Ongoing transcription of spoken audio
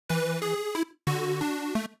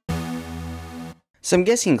So I'm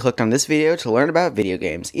guessing you clicked on this video to learn about video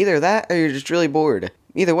games. Either that, or you're just really bored.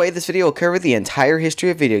 Either way, this video will cover the entire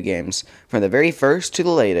history of video games, from the very first to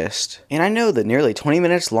the latest. And I know that nearly 20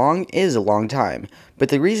 minutes long is a long time, but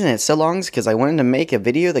the reason it's so long is because I wanted to make a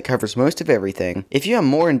video that covers most of everything. If you have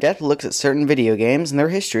more in-depth looks at certain video games and their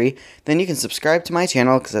history, then you can subscribe to my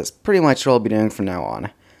channel because that's pretty much what I'll be doing from now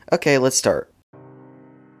on. Okay, let's start.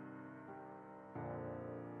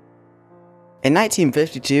 In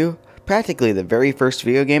 1952, practically the very first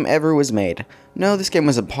video game ever was made. No, this game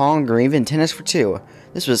wasn't Pong or even Tennis for Two.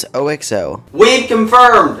 This was OXO. We've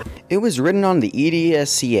confirmed! It was written on the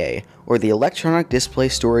EDSCA, or the Electronic Display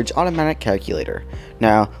Storage Automatic Calculator.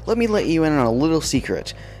 Now, let me let you in on a little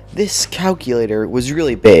secret. This calculator was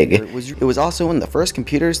really big. It was also one of the first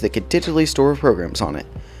computers that could digitally store programs on it,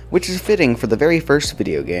 which is fitting for the very first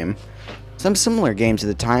video game. Some similar games at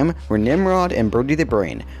the time were Nimrod and Brody the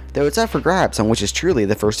Brain, though it's up for grabs on which is truly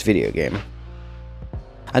the first video game.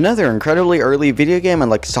 Another incredibly early video game I'd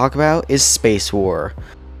like to talk about is Spacewars.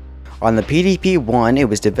 On the PDP-1, it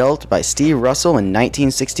was developed by Steve Russell in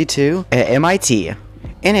 1962 at MIT.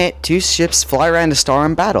 In it, two ships fly around a star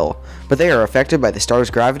in battle, but they are affected by the star's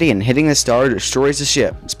gravity and hitting the star destroys the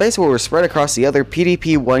ship. Spacewars was spread across the other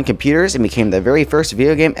PDP-1 computers and became the very first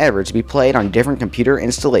video game ever to be played on different computer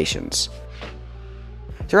installations.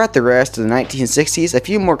 Throughout the rest of the 1960s, a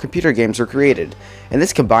few more computer games were created, and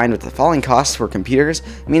this combined with the falling costs for computers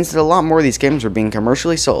means that a lot more of these games were being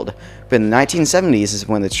commercially sold, but in the 1970s is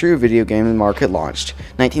when the true video game market launched,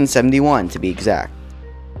 1971 to be exact.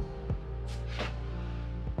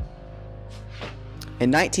 In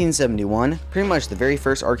 1971, pretty much the very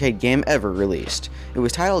first arcade game ever released. It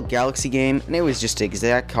was titled Galaxy Game, and it was just an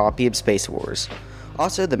exact copy of Spacewars.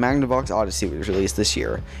 Also, the Magnavox Odyssey was released this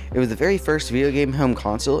year. It was the very first video game home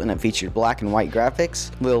console, and it featured black and white graphics,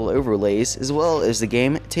 little overlays, as well as the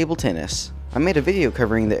game Table Tennis. I made a video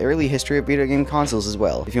covering the early history of video game consoles as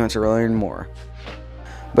well, if you want to learn more.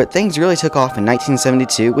 But things really took off in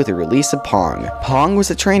 1972 with the release of Pong. Pong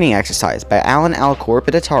was a training exercise by Alan Alcorp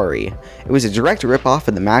at Atari. It was a direct ripoff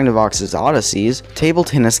of the Magnavox's Odyssey's table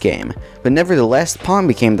tennis game, but nevertheless, Pong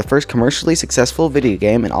became the first commercially successful video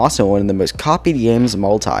game and also one of the most copied games of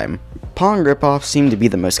all time. Pong ripoffs seemed to be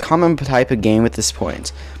the most common type of game at this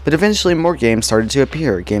point, but eventually more games started to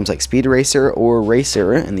appear, games like Speed Racer or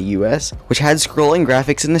Racer in the US, which had scrolling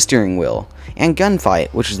graphics in the steering wheel, and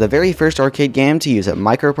Gunfight, which was the very first arcade game to use a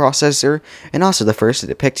microprocessor, and also the first to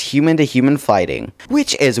depict human-to-human fighting,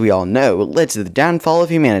 which, as we all know, led to the downfall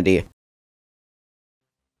of humanity.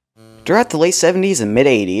 Throughout the late 70s and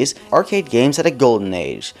mid-80s, arcade games had a golden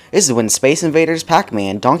age. This is when Space Invaders,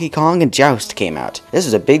 Pac-Man, Donkey Kong, and Joust came out. This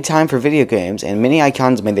was a big time for video games, and many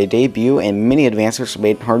icons made their debut, and many advancements were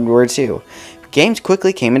made in hardware too. Games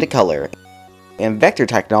quickly came into color, and vector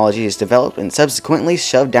technology is developed and subsequently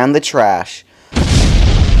shoved down the trash.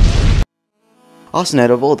 Also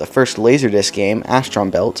notable, the first Laserdisc game, Astron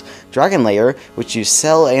Belt, Dragon Lair, which used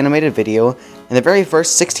cell animated video, and the very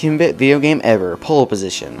first 16-bit video game ever, Pole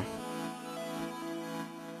Position.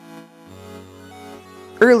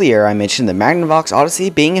 Earlier, I mentioned the Magnavox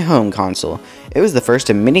Odyssey being a home console. It was the first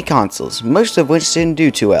of many consoles, most of which didn't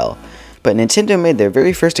do too well. But Nintendo made their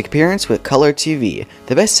very first appearance with Color TV,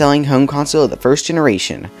 the best-selling home console of the first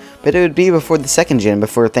generation. But it would be before the second gen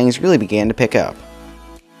before things really began to pick up.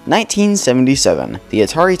 1977, the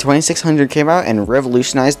Atari 2600 came out and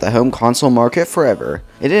revolutionized the home console market forever.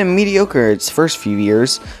 It did mediocre its first few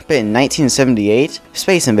years, but in 1978,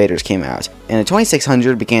 Space Invaders came out, and the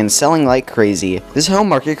 2600 began selling like crazy. This home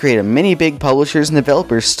market created many big publishers and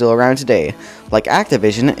developers still around today, like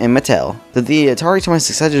Activision and Mattel. The Atari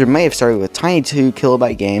 2600 may have started with tiny 2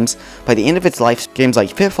 kilobyte games. By the end of its life, games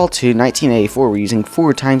like Pitfall 2 1984 were using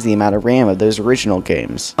 4 times the amount of RAM of those original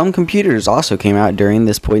games. Home computers also came out during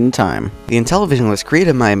this point in time. The Intellivision was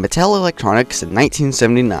created by Mattel Electronics in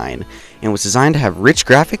 1979, and was designed to have rich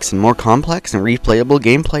graphics and more complex and replayable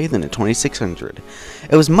gameplay than the 2600.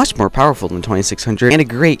 It was much more powerful than the 2600 and a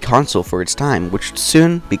great console for its time, which would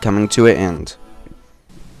soon be coming to an end.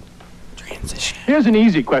 Transition. Here's an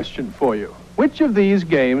easy question for you. Which of these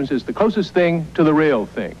games is the closest thing to the real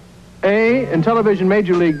thing? A, Intellivision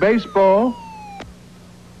Major League Baseball.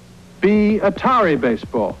 B, Atari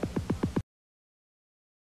Baseball.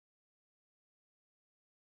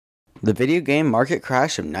 The video game market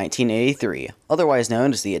crash of 1983, otherwise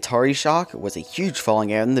known as the Atari shock, was a huge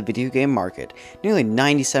falling out in the video game market. Nearly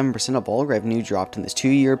 97% of all revenue dropped in this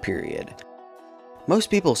 2-year period.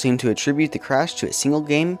 Most people seem to attribute the crash to a single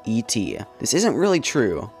game, E.T. This isn't really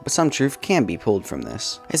true, but some truth can be pulled from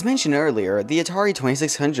this. As mentioned earlier, the Atari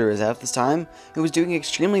 2600 was out at this time. It was doing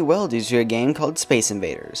extremely well due to a game called Space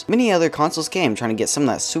Invaders. Many other consoles came trying to get some of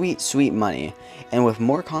that sweet, sweet money, and with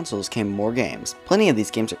more consoles came more games. Plenty of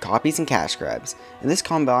these games are copies and cash grabs, and this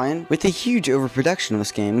combined with the huge overproduction of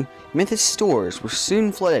this game meant that stores were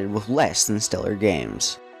soon flooded with less than stellar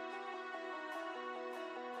games.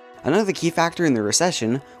 Another key factor in the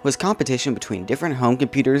recession was competition between different home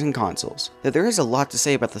computers and consoles. Now, there is a lot to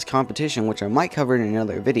say about this competition, which I might cover in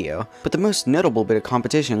another video, but the most notable bit of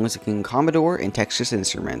competition was between Commodore and Texas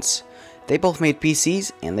Instruments. They both made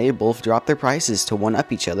PCs, and they both dropped their prices to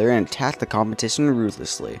one-up each other and attack the competition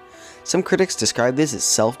ruthlessly. Some critics describe this as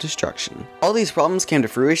self-destruction. All these problems came to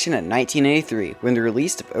fruition in 1983 when the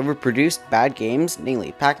release of overproduced bad games,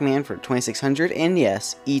 namely Pac-Man for 2600 and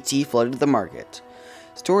yes, E.T. flooded the market.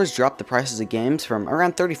 Stores dropped the prices of games from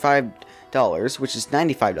around $35, which is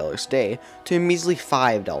 $95 today, to a measly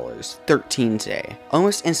 $5, $13 today.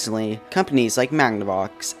 Almost instantly, companies like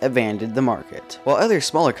Magnavox abandoned the market. While other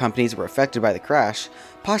smaller companies were affected by the crash,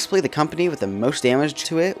 possibly the company with the most damage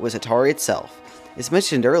to it was Atari itself. As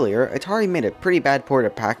mentioned earlier, Atari made a pretty bad port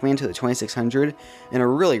of Pac-Man to the 2600 and a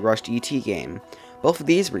really rushed E.T. game. Both of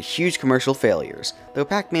these were huge commercial failures. Though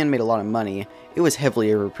Pac-Man made a lot of money, it was heavily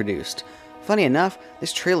overproduced. Funny enough,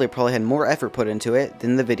 this trailer probably had more effort put into it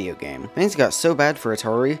than the video game. Things got so bad for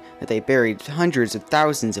Atari that they buried hundreds of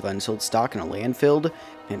thousands of unsold stock in a landfill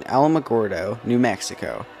in Alamogordo, New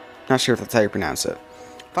Mexico. Not sure if that's how you pronounce it.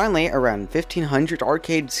 Finally, around 1,500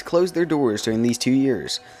 arcades closed their doors during these 2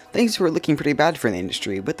 years. Things were looking pretty bad for the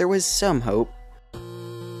industry, but there was some hope.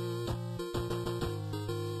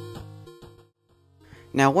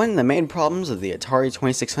 Now, one of the main problems of the Atari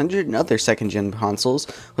 2600 and other second-gen consoles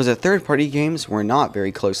was that third-party games were not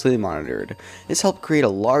very closely monitored. This helped create a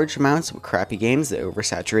large amounts of crappy games that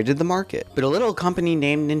oversaturated the market. But a little company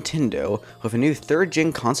named Nintendo, with a new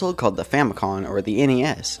third-gen console called the Famicom or the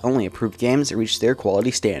NES, only approved games that reached their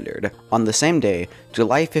quality standard. On the same day,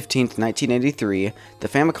 July 15, 1983, the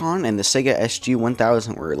Famicom and the Sega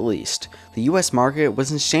SG-1000 were released. The US market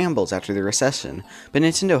was in shambles after the recession, but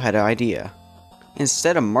Nintendo had an idea.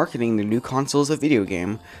 Instead of marketing their new console as a video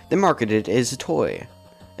game, they marketed it as a toy,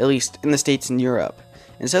 at least in the States and Europe.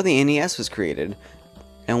 And so the NES was created,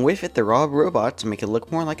 and with it the raw robot to make it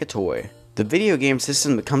look more like a toy. The video game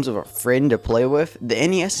system that comes with a friend to play with, the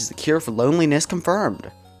NES is the cure for loneliness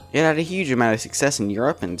confirmed. It had a huge amount of success in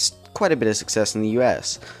Europe and quite a bit of success in the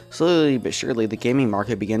US. Slowly but surely the gaming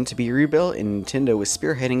market began to be rebuilt and Nintendo was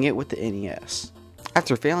spearheading it with the NES.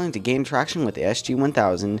 After failing to gain traction with the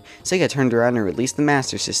SG-1000, Sega turned around and released the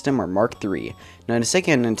Master System, or Mark III. Now,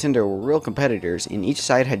 Sega and Nintendo were real competitors, and each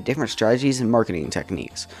side had different strategies and marketing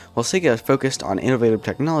techniques. While Sega focused on innovative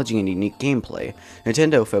technology and unique gameplay,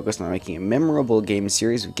 Nintendo focused on making a memorable game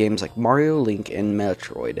series with games like Mario, Link, and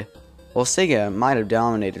Metroid. While Sega might have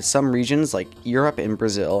dominated some regions like Europe and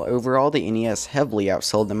Brazil, overall the NES heavily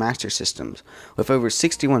outsold the Master Systems, with over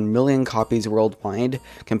 61 million copies worldwide,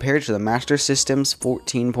 compared to the Master System's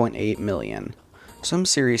 14.8 million. Some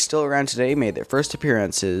series still around today made their first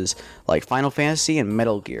appearances, like Final Fantasy and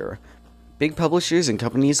Metal Gear. Big publishers and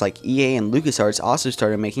companies like EA and LucasArts also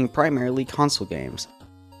started making primarily console games.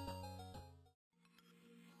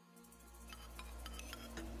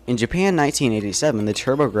 In Japan 1987, the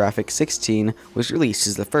TurboGrafx-16 was released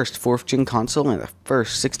as the first 4th-gen console and the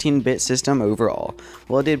first 16-bit system overall.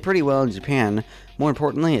 While it did pretty well in Japan, more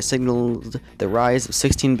importantly it signaled the rise of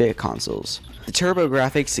 16-bit consoles. The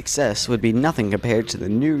TurboGrafx success would be nothing compared to the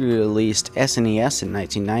newly released SNES in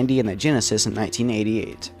 1990 and the Genesis in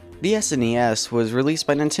 1988. The SNES was released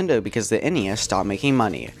by Nintendo because the NES stopped making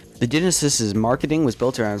money. The Genesis's marketing was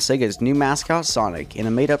built around Sega's new mascot Sonic and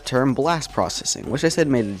a made-up term blast processing, which I said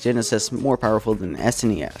made the Genesis more powerful than the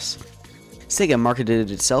SNES. Sega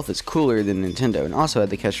marketed itself as cooler than Nintendo and also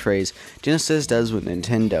had the catchphrase, "Genesis does what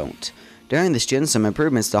Nintendo don't." During this gen, some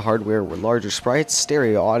improvements to hardware were larger sprites,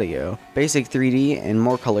 stereo audio, basic 3D, and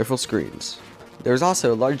more colorful screens. There was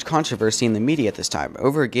also a large controversy in the media at this time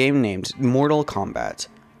over a game named Mortal Kombat.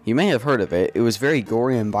 You may have heard of it. It was very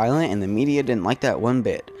gory and violent, and the media didn't like that one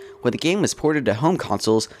bit. When the game was ported to home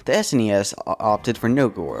consoles, the SNES opted for no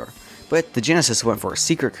gore, but the Genesis went for a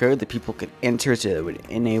secret code that people could enter to would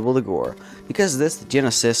enable the gore. Because of this, the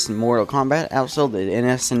Genesis Mortal Kombat outsold the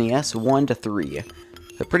SNES 1-3.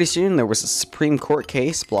 But pretty soon there was a Supreme Court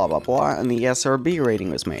case, blah blah blah, and the SRB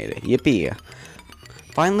rating was made. Yippee.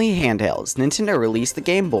 Finally, handhelds. Nintendo released the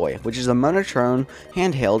Game Boy, which is a monochrome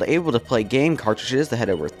handheld able to play game cartridges that had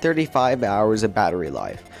over 35 hours of battery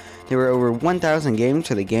life. There were over 1,000 games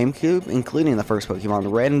for the GameCube, including the first Pokemon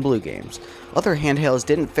Red and Blue games. Other handhelds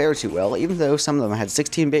didn't fare too well, even though some of them had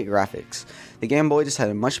 16-bit graphics. The Game Boy just had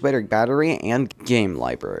a much better battery and game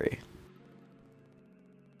library.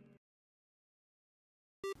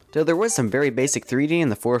 Though there was some very basic 3D in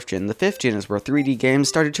the 4th gen, the 5th gen is where 3D games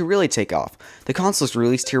started to really take off. The consoles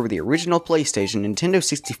released here were the original PlayStation, Nintendo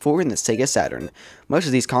 64, and the Sega Saturn. Most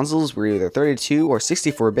of these consoles were either 32 or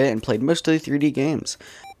 64-bit and played mostly 3D games.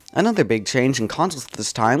 Another big change in consoles at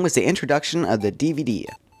this time was the introduction of the DVD.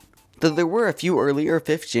 Though there were a few earlier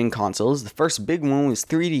 5th gen consoles, the first big one was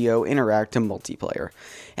 3DO Interactive Multiplayer.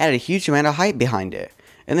 It had a huge amount of hype behind it,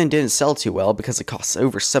 and then didn't sell too well because it cost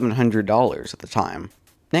over $700 at the time.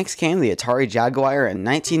 Next came the Atari Jaguar in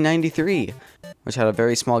 1993, which had a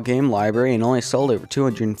very small game library and only sold over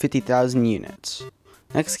 250,000 units.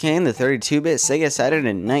 Next came the 32-bit Sega Saturn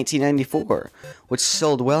in 1994, which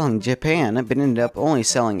sold well in Japan, but ended up only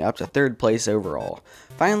selling up to 3rd place overall.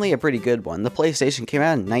 Finally, a pretty good one, the PlayStation came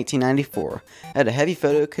out in 1994. It had a heavy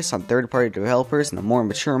focus on third-party developers and a more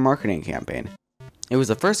mature marketing campaign. It was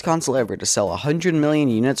the first console ever to sell 100 million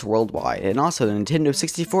units worldwide, and also the Nintendo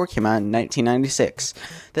 64 came out in 1996.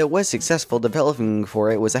 Though it was successful, developing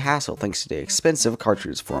for it was a hassle thanks to the expensive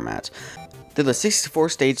cartridge format. Though the 64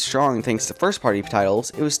 stayed strong thanks to first-party titles,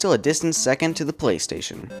 it was still a distant second to the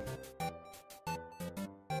PlayStation.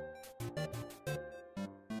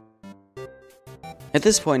 At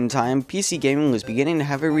this point in time, PC gaming was beginning to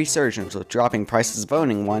have a resurgence, with dropping prices of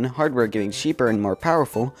owning one, hardware getting cheaper and more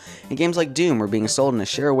powerful, and games like Doom were being sold in a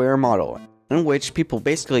shareware model, in which people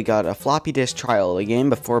basically got a floppy disk trial of the game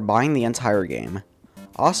before buying the entire game.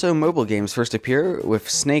 Also, mobile games first appear with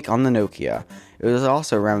Snake on the Nokia. It was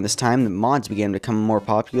also around this time that mods began to become more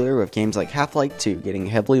popular, with games like Half-Life 2 getting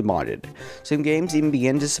heavily modded. Some games even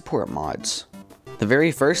began to support mods. The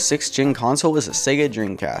very first 6th gen console was a Sega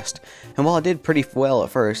Dreamcast, and while it did pretty well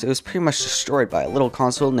at first, it was pretty much destroyed by a little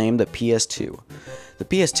console named the PS2. The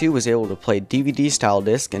PS2 was able to play DVD-style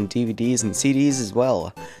discs and DVDs and CDs as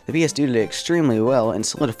well. The PS2 did extremely well and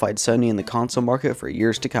solidified Sony in the console market for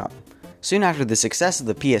years to come. Soon after the success of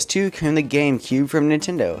the PS2 came the GameCube from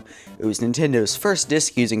Nintendo. It was Nintendo's first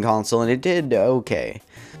disc-using console and it did okay.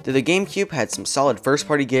 Though the GameCube had some solid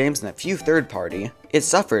first-party games and a few third-party, it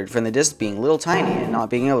suffered from the disc being little tiny and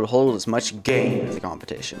not being able to hold as much game as the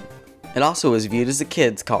competition. It also was viewed as a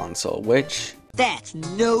kid's console, which... that's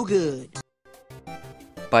no good.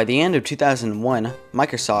 By the end of 2001,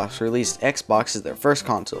 Microsoft released Xbox as their first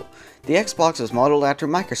console. The Xbox was modeled after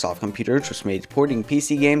Microsoft computers, which made porting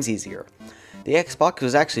PC games easier. The Xbox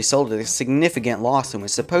was actually sold at a significant loss and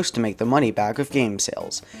was supposed to make the money back with game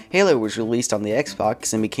sales. Halo was released on the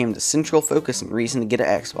Xbox and became the central focus and reason to get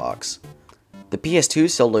an Xbox. The PS2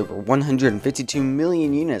 sold over 152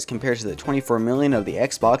 million units compared to the 24 million of the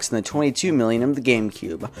Xbox and the 22 million of the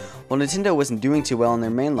GameCube. While Nintendo wasn't doing too well in their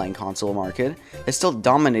mainline console market, it still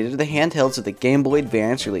dominated the handhelds with the Game Boy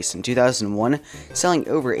Advance released in 2001, selling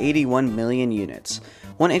over 81 million units.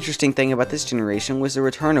 One interesting thing about this generation was the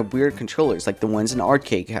return of weird controllers like the ones in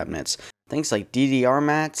arcade cabinets, things like DDR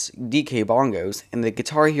mats, DK bongos, and the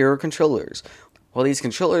Guitar Hero controllers. While these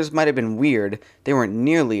controllers might have been weird, they weren't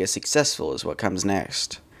nearly as successful as what comes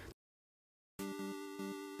next.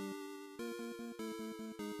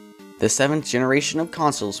 The 7th generation of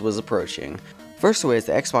consoles was approaching. First away is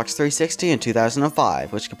the Xbox 360 in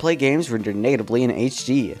 2005, which could play games rendered natively in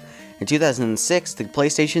HD. In 2006, the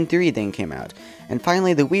PlayStation 3 then came out, and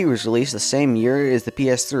finally the Wii was released the same year as the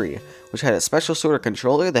PS3, which had a special sort of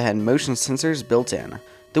controller that had motion sensors built in.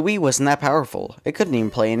 The Wii wasn't that powerful, it couldn't even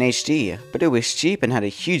play in HD, but it was cheap and had a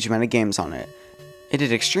huge amount of games on it. It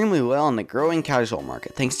did extremely well in the growing casual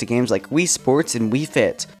market thanks to games like Wii Sports and Wii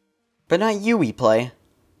Fit. But not you, Wii Play.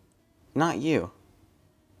 Not you.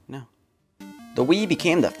 No. The Wii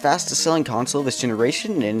became the fastest selling console of this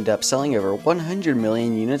generation and ended up selling over 100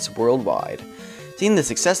 million units worldwide. Seeing the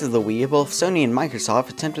success of the Wii, both Sony and Microsoft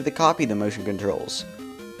attempted to copy the motion controls.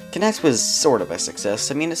 Kinect was sort of a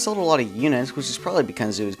success. I mean, it sold a lot of units, which is probably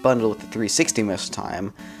because it was bundled with the 360 most of the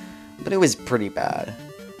time, but it was pretty bad.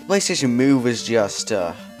 The PlayStation Move was just,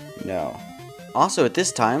 no. Also at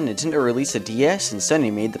this time, Nintendo released a DS and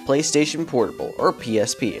Sony made the PlayStation Portable, or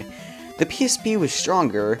PSP. The PSP was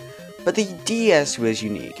stronger, but the DS was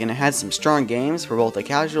unique, and it had some strong games for both the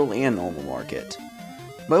casual and normal market.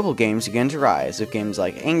 Mobile games began to rise, with games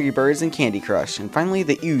like Angry Birds and Candy Crush, and finally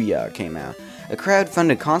the Ouya came out, a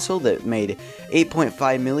crowd-funded console that made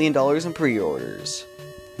 $8.5 million in pre-orders.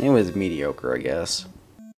 It was mediocre, I guess.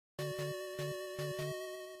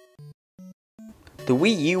 The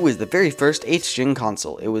Wii U was the very first 8th gen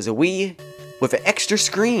console. It was a Wii with an extra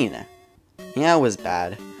screen. Yeah, it was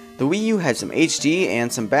bad. The Wii U had some HD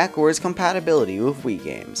and some backwards compatibility with Wii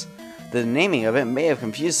games. The naming of it may have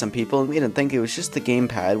confused some people and made them think it was just the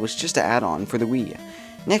gamepad, was just an add-on for the Wii.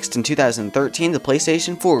 Next, in 2013, the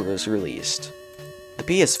PlayStation 4 was released. The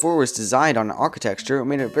PS4 was designed on an architecture that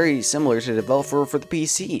made it very similar to the developer for the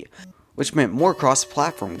PC, which meant more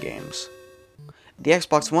cross-platform games. The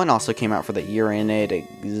Xbox One also came out for the year and it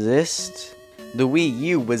exists. The Wii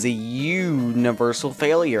U was a universal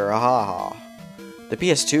failure, haha. The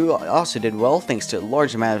PS2 also did well thanks to a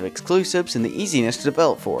large amount of exclusives and the easiness to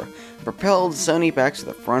develop for, and propelled Sony back to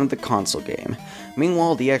the front of the console game.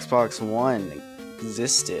 Meanwhile, the Xbox One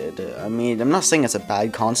existed. I mean, I'm not saying it's a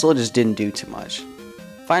bad console, it just didn't do too much.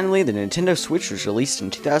 Finally, the Nintendo Switch was released in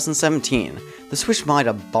 2017. The Switch might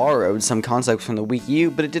have borrowed some concepts from the Wii U,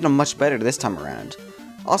 but it did them much better this time around.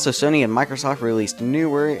 Also, Sony and Microsoft released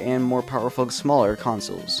newer and more powerful, smaller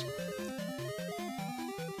consoles.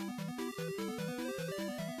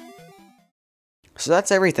 So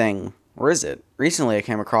that's everything. Or is it? Recently I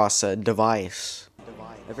came across a device.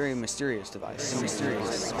 A very mysterious device.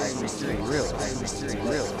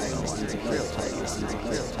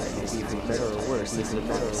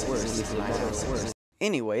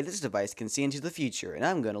 Anyway, this device can see into the future, and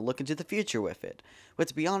I'm going to look into the future with it. But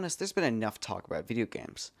to be honest, there's been enough talk about video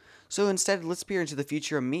games. So instead, let's peer into the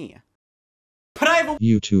future of me. But I have a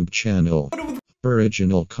YouTube channel.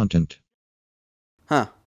 Original content. Huh.